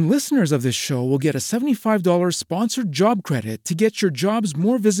survey. And listeners of this show will get a $75 sponsored job credit to get your jobs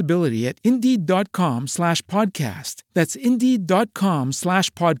more visibility at Indeed.com/podcast. That's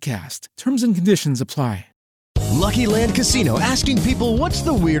Indeed.com/podcast. Terms and conditions apply. Lucky Land Casino, asking people, what's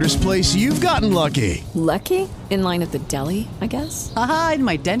the weirdest place you've gotten lucky? Lucky? In line at the deli, I guess? Aha, in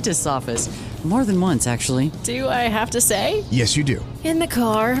my dentist's office. More than once, actually. Do I have to say? Yes, you do. In the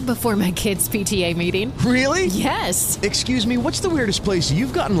car before my kids' PTA meeting. Really? Yes. Excuse me, what's the weirdest place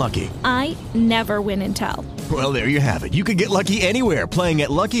you've gotten lucky? I never win and tell. Well, there you have it. You can get lucky anywhere, playing at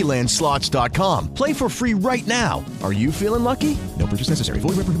LuckyLandSlots.com. Play for free right now. Are you feeling lucky? No purchase necessary.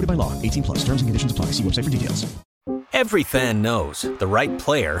 Void where prohibited by law. 18+. Terms and conditions apply. See website for details. Every fan knows the right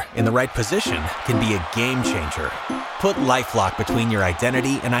player in the right position can be a game changer. Put LifeLock between your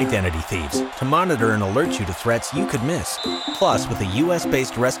identity and identity thieves to monitor and alert you to threats you could miss. Plus, with a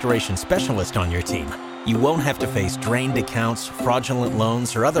U.S.-based restoration specialist on your team, you won't have to face drained accounts, fraudulent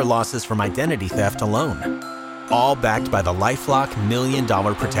loans, or other losses from identity theft alone. All backed by the LifeLock $1 Million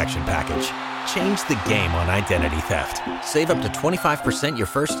Protection Package. Change the game on identity theft. Save up to 25% your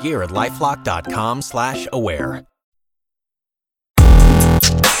first year at LifeLock.com/aware.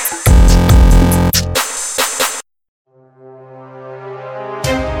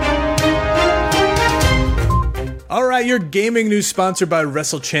 All right, your gaming news sponsored by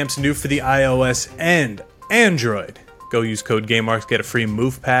WrestleChamps, new for the iOS and Android. Go use code GameMarks, get a free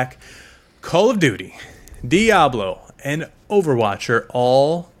move pack. Call of Duty, Diablo, and Overwatch are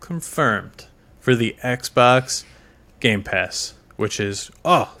all confirmed for the Xbox Game Pass, which is,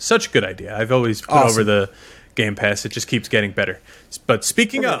 such a good idea. I've always put over the Game Pass. It just keeps getting better. But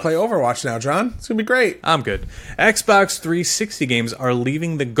speaking of... play Overwatch now, John. It's going to be great. I'm good. Xbox 360 games are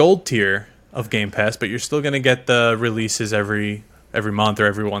leaving the gold tier of Game Pass, but you're still going to get the releases every month or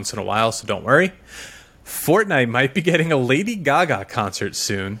every once in a while, so don't worry. Fortnite might be getting a Lady Gaga concert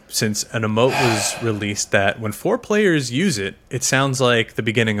soon, since an emote was released that when 4 players use it, it sounds like the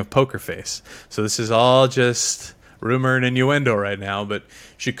beginning of Poker Face. So this is all just rumor and innuendo right now, but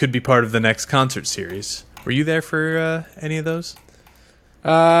she could be part of the next concert series. Were you there for any of those?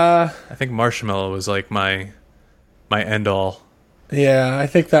 I think Marshmallow was like my end-all. Yeah, I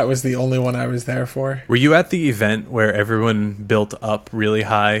think that was the only one I was there for. Were you at the event where everyone built up really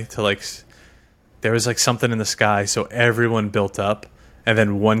high to like... There was like something in the sky, so everyone built up, and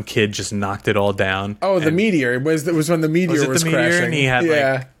then one kid just knocked it all down. Oh, the meteor. It was when the meteor was crashing. And he had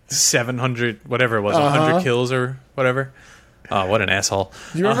like 700, whatever it was, 100 kills or whatever. Oh, what an asshole.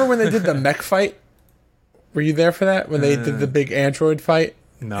 Do you remember when they did the mech fight? Were you there for that? When they did the big android fight?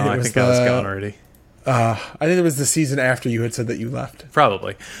 No, I think I was gone already. I think it was the season after you had said that you left.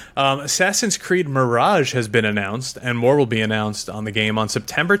 Probably. Assassin's Creed Mirage has been announced, and more will be announced on the game on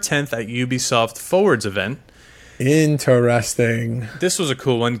September 10th at Ubisoft Forwards event. Interesting. This was a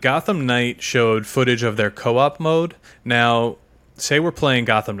cool one. Gotham Knight showed footage of their co-op mode. Now, say we're playing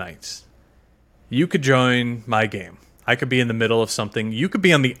Gotham Knights. You could join my game. I could be in the middle of something. You could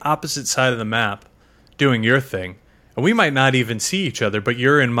be on the opposite side of the map doing your thing. And we might not even see each other, but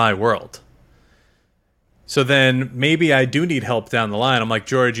you're in my world. So then maybe I do need help down the line. I'm like,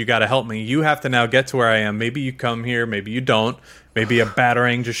 George, you got to help me. You have to now get to where I am. Maybe you come here. Maybe you don't. Maybe a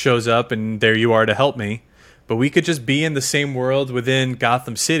Batarang just shows up and there you are to help me. But we could just be in the same world within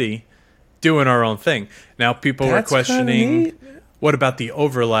Gotham City doing our own thing. Now people were questioning, what about the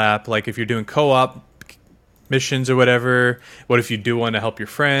overlap? Like if you're doing co-op missions or whatever, what if you do want to help your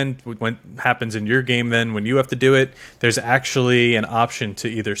friend? What happens in your game then when you have to do it? There's actually an option to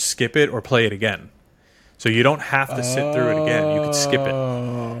either skip it or play it again. So you don't have to sit through it again. You can skip it,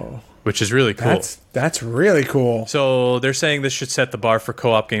 which is really cool. That's really cool. So they're saying this should set the bar for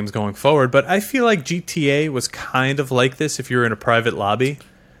co-op games going forward. But I feel like GTA was kind of like this if you're in a private lobby.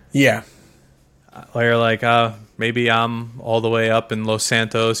 Yeah. Where you're like, maybe I'm all the way up in Los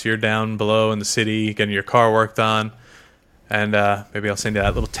Santos. You're down below in the city getting your car worked on. And maybe I'll send you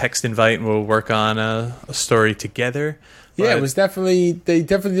that little text invite and we'll work on a story together. Yeah, it was definitely they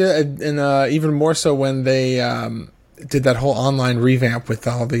definitely did, and even more so when they did that whole online revamp with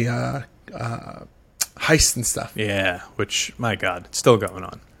all the heists and stuff. Yeah, which, my God, it's still going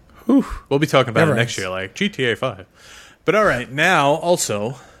on. Whew. We'll be talking about it next year, like GTA 5. But all right, now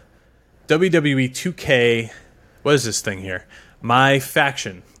also WWE 2K. What is this thing here? My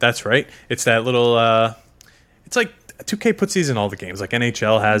Faction. That's right. It's that little. It's like 2K puts these in all the games. Like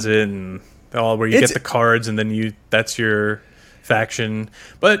NHL has it, and where you get the cards, and then that's your faction.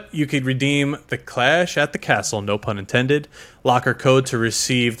 But you could redeem the Clash at the Castle, no pun intended, locker code to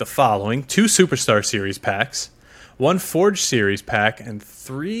receive the following: 2 Superstar Series packs, 1 Forge Series pack, and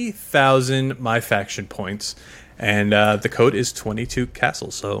 3,000 My Faction points. And the code is 22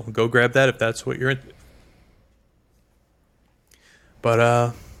 Castle, so go grab that if that's what you're into.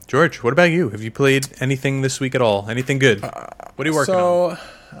 But George, what about you? Have you played anything this week at all? Anything good? What are you working on?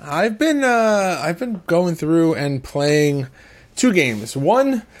 I've been going through and playing 2 games.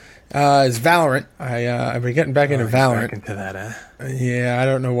 One is Valorant. I've been getting back into Valorant. Back into that, Yeah, I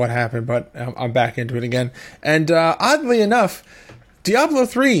don't know what happened, but I'm back into it again. And oddly enough, Diablo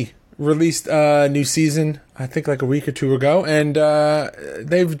 3 released a new season, I think like a week or 2 ago, and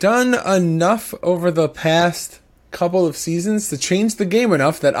they've done enough over the past couple of seasons to change the game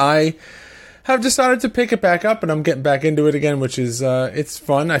enough that I have decided to pick it back up, and I'm getting back into it again, which is it's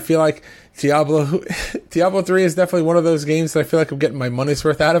fun. I feel like Diablo 3 is definitely one of those games that I feel like I'm getting my money's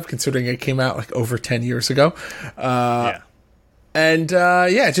worth out of, considering it came out like over 10 years ago. And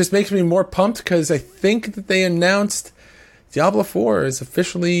it just makes me more pumped because I think that they announced Diablo 4 is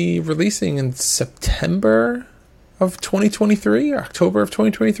officially releasing in September of 2023 or October of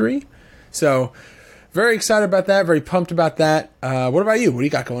 2023. So very excited about that. Very pumped about that. What about you? What do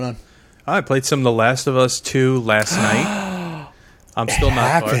you got going on? I played some of The Last of Us 2 last night. I'm still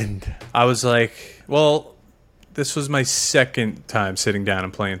not far. I was like, well, this was my second time sitting down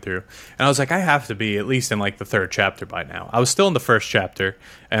and playing through. And I was like, I have to be at least in like the 3rd chapter by now. I was still in the 1st chapter,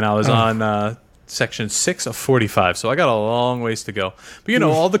 and I was on section 6 of 45. So I got a long ways to go. But,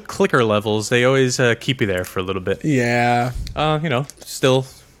 all the clicker levels, they always keep you there for a little bit. Yeah. Still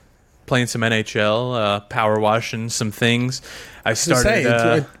playing some NHL, power washing some things. I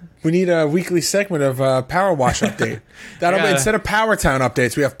started... we need a weekly segment of Power Wash Update. That'll be, instead of Power Town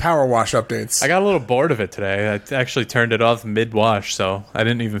updates, we have Power Wash updates. I got a little bored of it today. I actually turned it off mid-wash, so I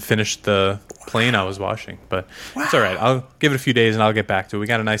didn't even finish the plane I was washing. But It's all right. I'll give it a few days, and I'll get back to it. We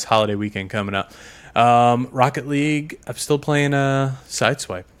got a nice holiday weekend coming up. Rocket League, I'm still playing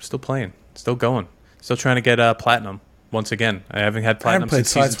Sideswipe. Still playing. Still going. Still trying to get Platinum once again. I haven't had Platinum since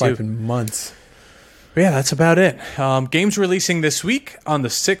Season 2. I haven't played Sideswipe in months. But yeah, that's about it. Games releasing this week. On the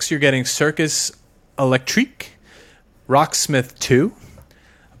 6th, you're getting Circus Electrique, Rocksmith 2,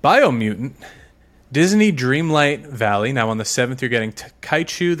 Biomutant, Disney Dreamlight Valley. Now on the 7th, you're getting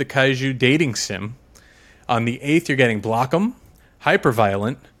Kaichu, the Kaiju Dating Sim. On the 8th, you're getting Blockum,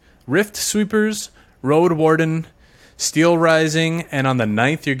 Hyperviolent, Rift Sweepers, Road Warden, Steel Rising. And on the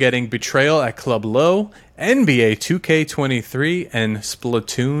 9th, you're getting Betrayal at Club Low, NBA 2K23, and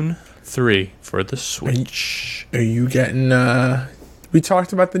Splatoon 3 for the Switch. Are you getting... we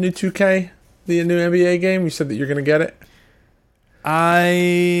talked about the new 2K, the new NBA game. You said that you're going to get it. I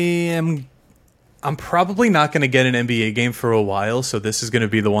am I'm probably not going to get an NBA game for a while, so this is going to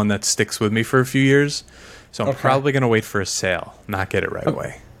be the one that sticks with me for a few years. So I'm probably going to wait for a sale, not get it right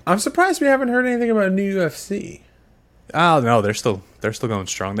away. I'm surprised we haven't heard anything about new UFC. Oh no, they're still going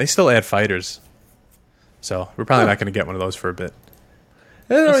strong. They still add fighters, so we're probably not going to get one of those for a bit.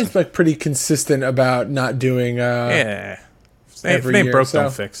 They're always like pretty consistent about not doing. Yeah, every they year, broke, so.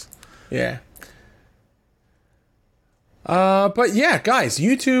 don't fix. Yeah. But yeah, guys,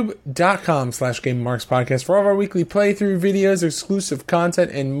 youtube.com/GameMarksPodcast for all of our weekly playthrough videos, exclusive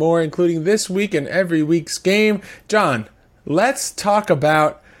content, and more, including this week and every week's game. John, let's talk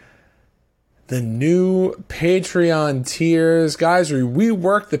about the new Patreon tiers. Guys, we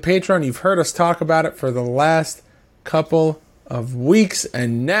reworked the Patreon. You've heard us talk about it for the last couple of weeks,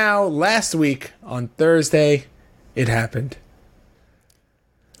 and now, last week, on Thursday, it happened.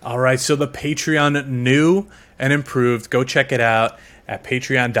 All right, so the Patreon new and improved. Go check it out at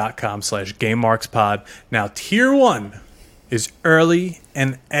patreon.com/GameMarksPod. Now, Tier 1 is early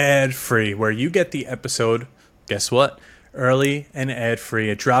and ad-free, where you get the episode, guess what? Early and ad-free.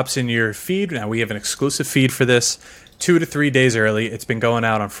 It drops in your feed. Now, we have an exclusive feed for this, 2 to 3 days early. It's been going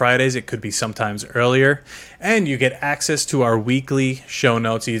out on Fridays. It could be sometimes earlier. And you get access to our weekly show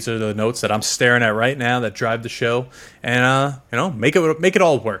notes. These are the notes that I'm staring at right now that drive the show. And, make it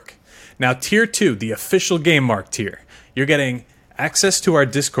all work. Now, Tier 2, the official Game Mark tier. You're getting access to our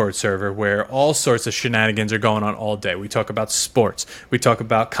Discord server where all sorts of shenanigans are going on all day. We talk about sports. We talk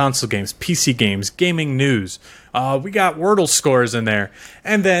about console games, PC games, gaming news. We got Wordle scores in there.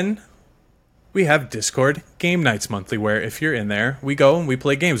 And then we have Discord Game Nights Monthly, where if you're in there, we go and we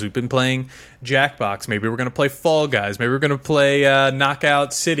play games. We've been playing Jackbox. Maybe we're going to play Fall Guys. Maybe we're going to play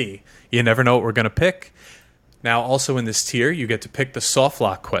Knockout City. You never know what we're going to pick. Now, also in this tier, you get to pick the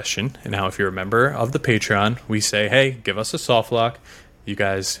softlock question. And now, if you're a member of the Patreon, we say, hey, give us a softlock. You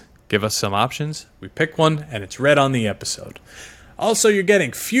guys give us some options. We pick one, and it's read on the episode. Also, you're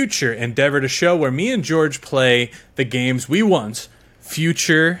getting Future Endeavor to Show, where me and George play the games we once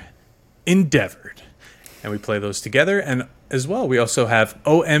Future Endeavored. And we play those together. And as well, we also have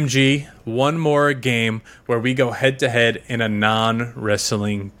OMG, one more game where we go head-to-head in a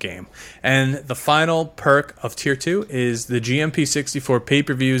non-wrestling game. And the final perk of Tier 2 is the GMP64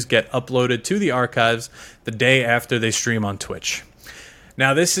 pay-per-views get uploaded to the archives the day after they stream on Twitch.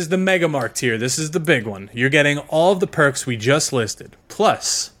 Now, this is the Mega Mark tier. This is the big one. You're getting all of the perks we just listed,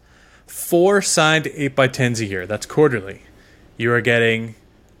 plus 4 signed 8x10s a year. That's quarterly. You are getting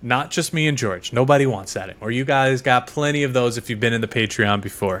not just me and George. Nobody wants that anymore. You guys got plenty of those if you've been in the Patreon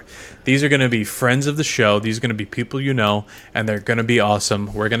before. These are going to be friends of the show. These are going to be people you know, and they're going to be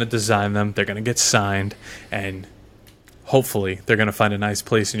awesome. We're going to design them. They're going to get signed, and hopefully they're going to find a nice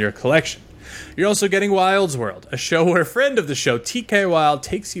place in your collection. You're also getting Wild's World, a show where a friend of the show, TK Wild,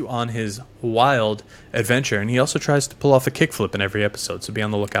 takes you on his wild adventure, and he also tries to pull off a kickflip in every episode, so be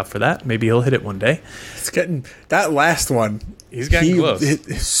on the lookout for that. Maybe he'll hit it one day. It's getting that last one. He's getting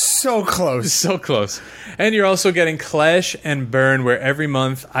close. So close. So close. And you're also getting Clash and Burn, where every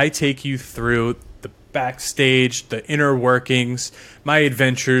month I take you through the backstage, the inner workings, my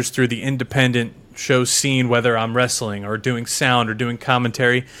adventures through the independent show scene, whether I'm wrestling or doing sound or doing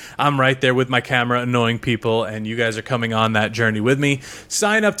commentary. I'm right there with my camera annoying people, and you guys are coming on that journey with me.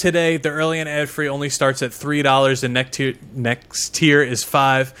 Sign up today. The early and ad-free only starts at $3. The next tier is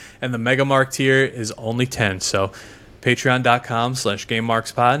 $5, and the Mega Mark tier is only $10. So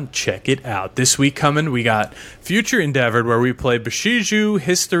patreon.com/GameMarksPod. Check it out. This week coming, we got Future Endeavored, where we play Bashiju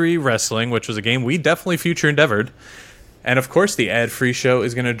History Wrestling, which was a game we definitely Future Endeavored. And, of course, the ad-free show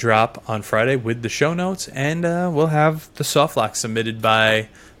is going to drop on Friday with the show notes, and we'll have the softlock submitted by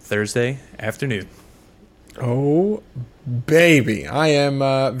Thursday afternoon. Oh, baby. I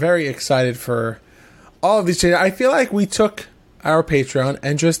am very excited for all of these changes. I feel like we took our Patreon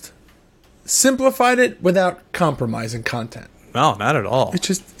and just simplified it without compromising content. No, not at all.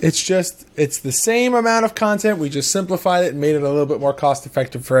 It's the same amount of content. We just simplified it and made it a little bit more cost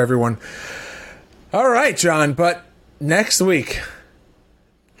effective for everyone. All right, John, but next week,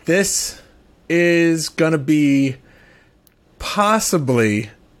 this is going to be possibly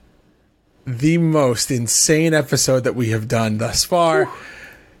the most insane episode that we have done thus far. Whew.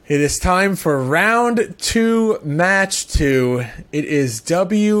 It is time for round 2, match 2. It is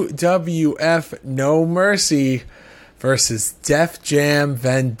WWF No Mercy versus Def Jam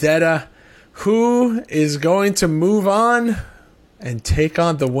Vendetta. Who is going to move on and take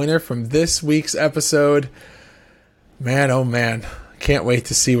on the winner from this week's episode? Man, oh man. Can't wait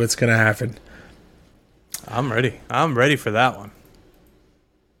to see what's going to happen. I'm ready. I'm ready for that one.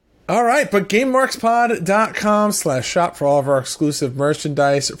 All right, but GameMarksPod.com/shop for all of our exclusive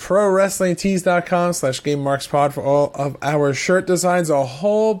merchandise. ProWrestlingTees.com/GameMarksPod for all of our shirt designs. A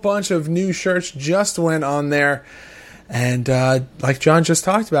whole bunch of new shirts just went on there. And like John just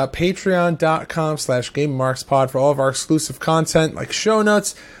talked about, Patreon.com/GameMarksPod for all of our exclusive content, like show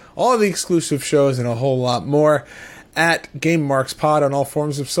notes, all of the exclusive shows, and a whole lot more. At GameMarksPod on all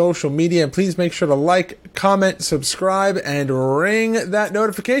forms of social media. And please make sure to like, comment, subscribe, and ring that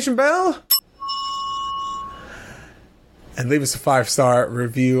notification bell. And leave us a 5-star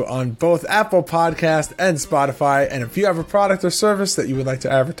review on both Apple Podcast and Spotify. And if you have a product or service that you would like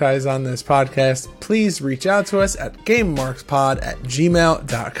to advertise on this podcast, please reach out to us at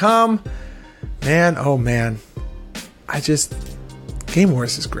GameMarksPod@gmail.com. Man, oh man. Game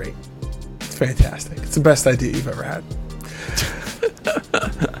Wars is great. It's fantastic. It's the best idea you've ever had.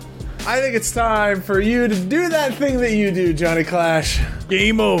 I think it's time for you to do that thing that you do, Johnny Clash.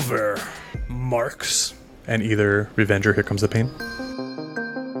 Game over, Marks. And either Revenge or Here Comes the Pain.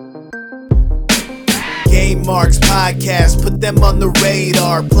 Game Marks Podcast, put them on the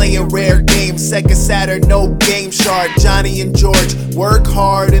radar. Playing rare games, Sega Saturn, no Game Shark. Johnny and George work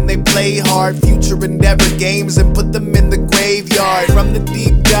hard and they play hard. Future endeavor games and put them in the graveyard. From the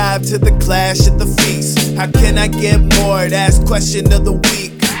deep dive to the clash at the feast. How can I get more? That's question of the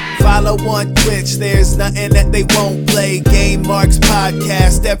week. Follow on Twitch, there's nothing that they won't play. Game Marks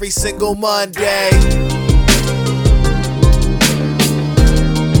Podcast every single Monday.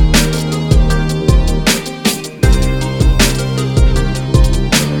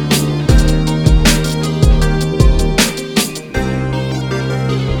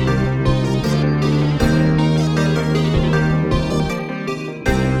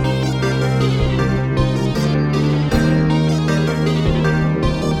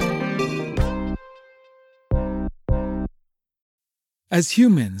 As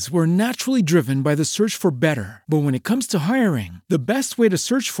humans, we're naturally driven by the search for better. But when it comes to hiring, the best way to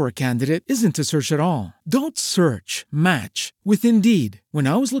search for a candidate isn't to search at all. Don't search, match with Indeed. When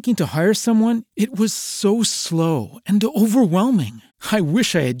I was looking to hire someone, it was so slow and overwhelming. I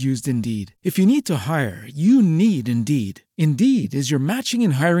wish I had used Indeed. If you need to hire, you need Indeed. Indeed is your matching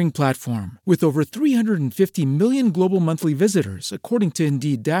and hiring platform with over 350 million global monthly visitors, according to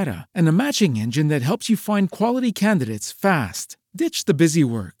Indeed data, and a matching engine that helps you find quality candidates fast. Ditch the busy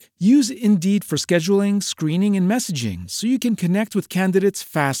work. Use Indeed for scheduling, screening, and messaging so you can connect with candidates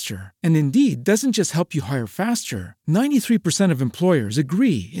faster. And Indeed doesn't just help you hire faster. 93% of employers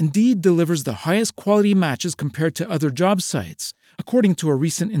agree Indeed delivers the highest quality matches compared to other job sites, according to a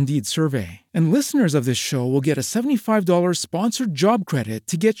recent Indeed survey. And listeners of this show will get a $75 sponsored job credit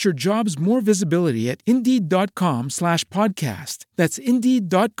to get your jobs more visibility at Indeed.com/podcast. That's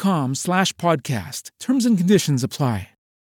Indeed.com/podcast. Terms and conditions apply.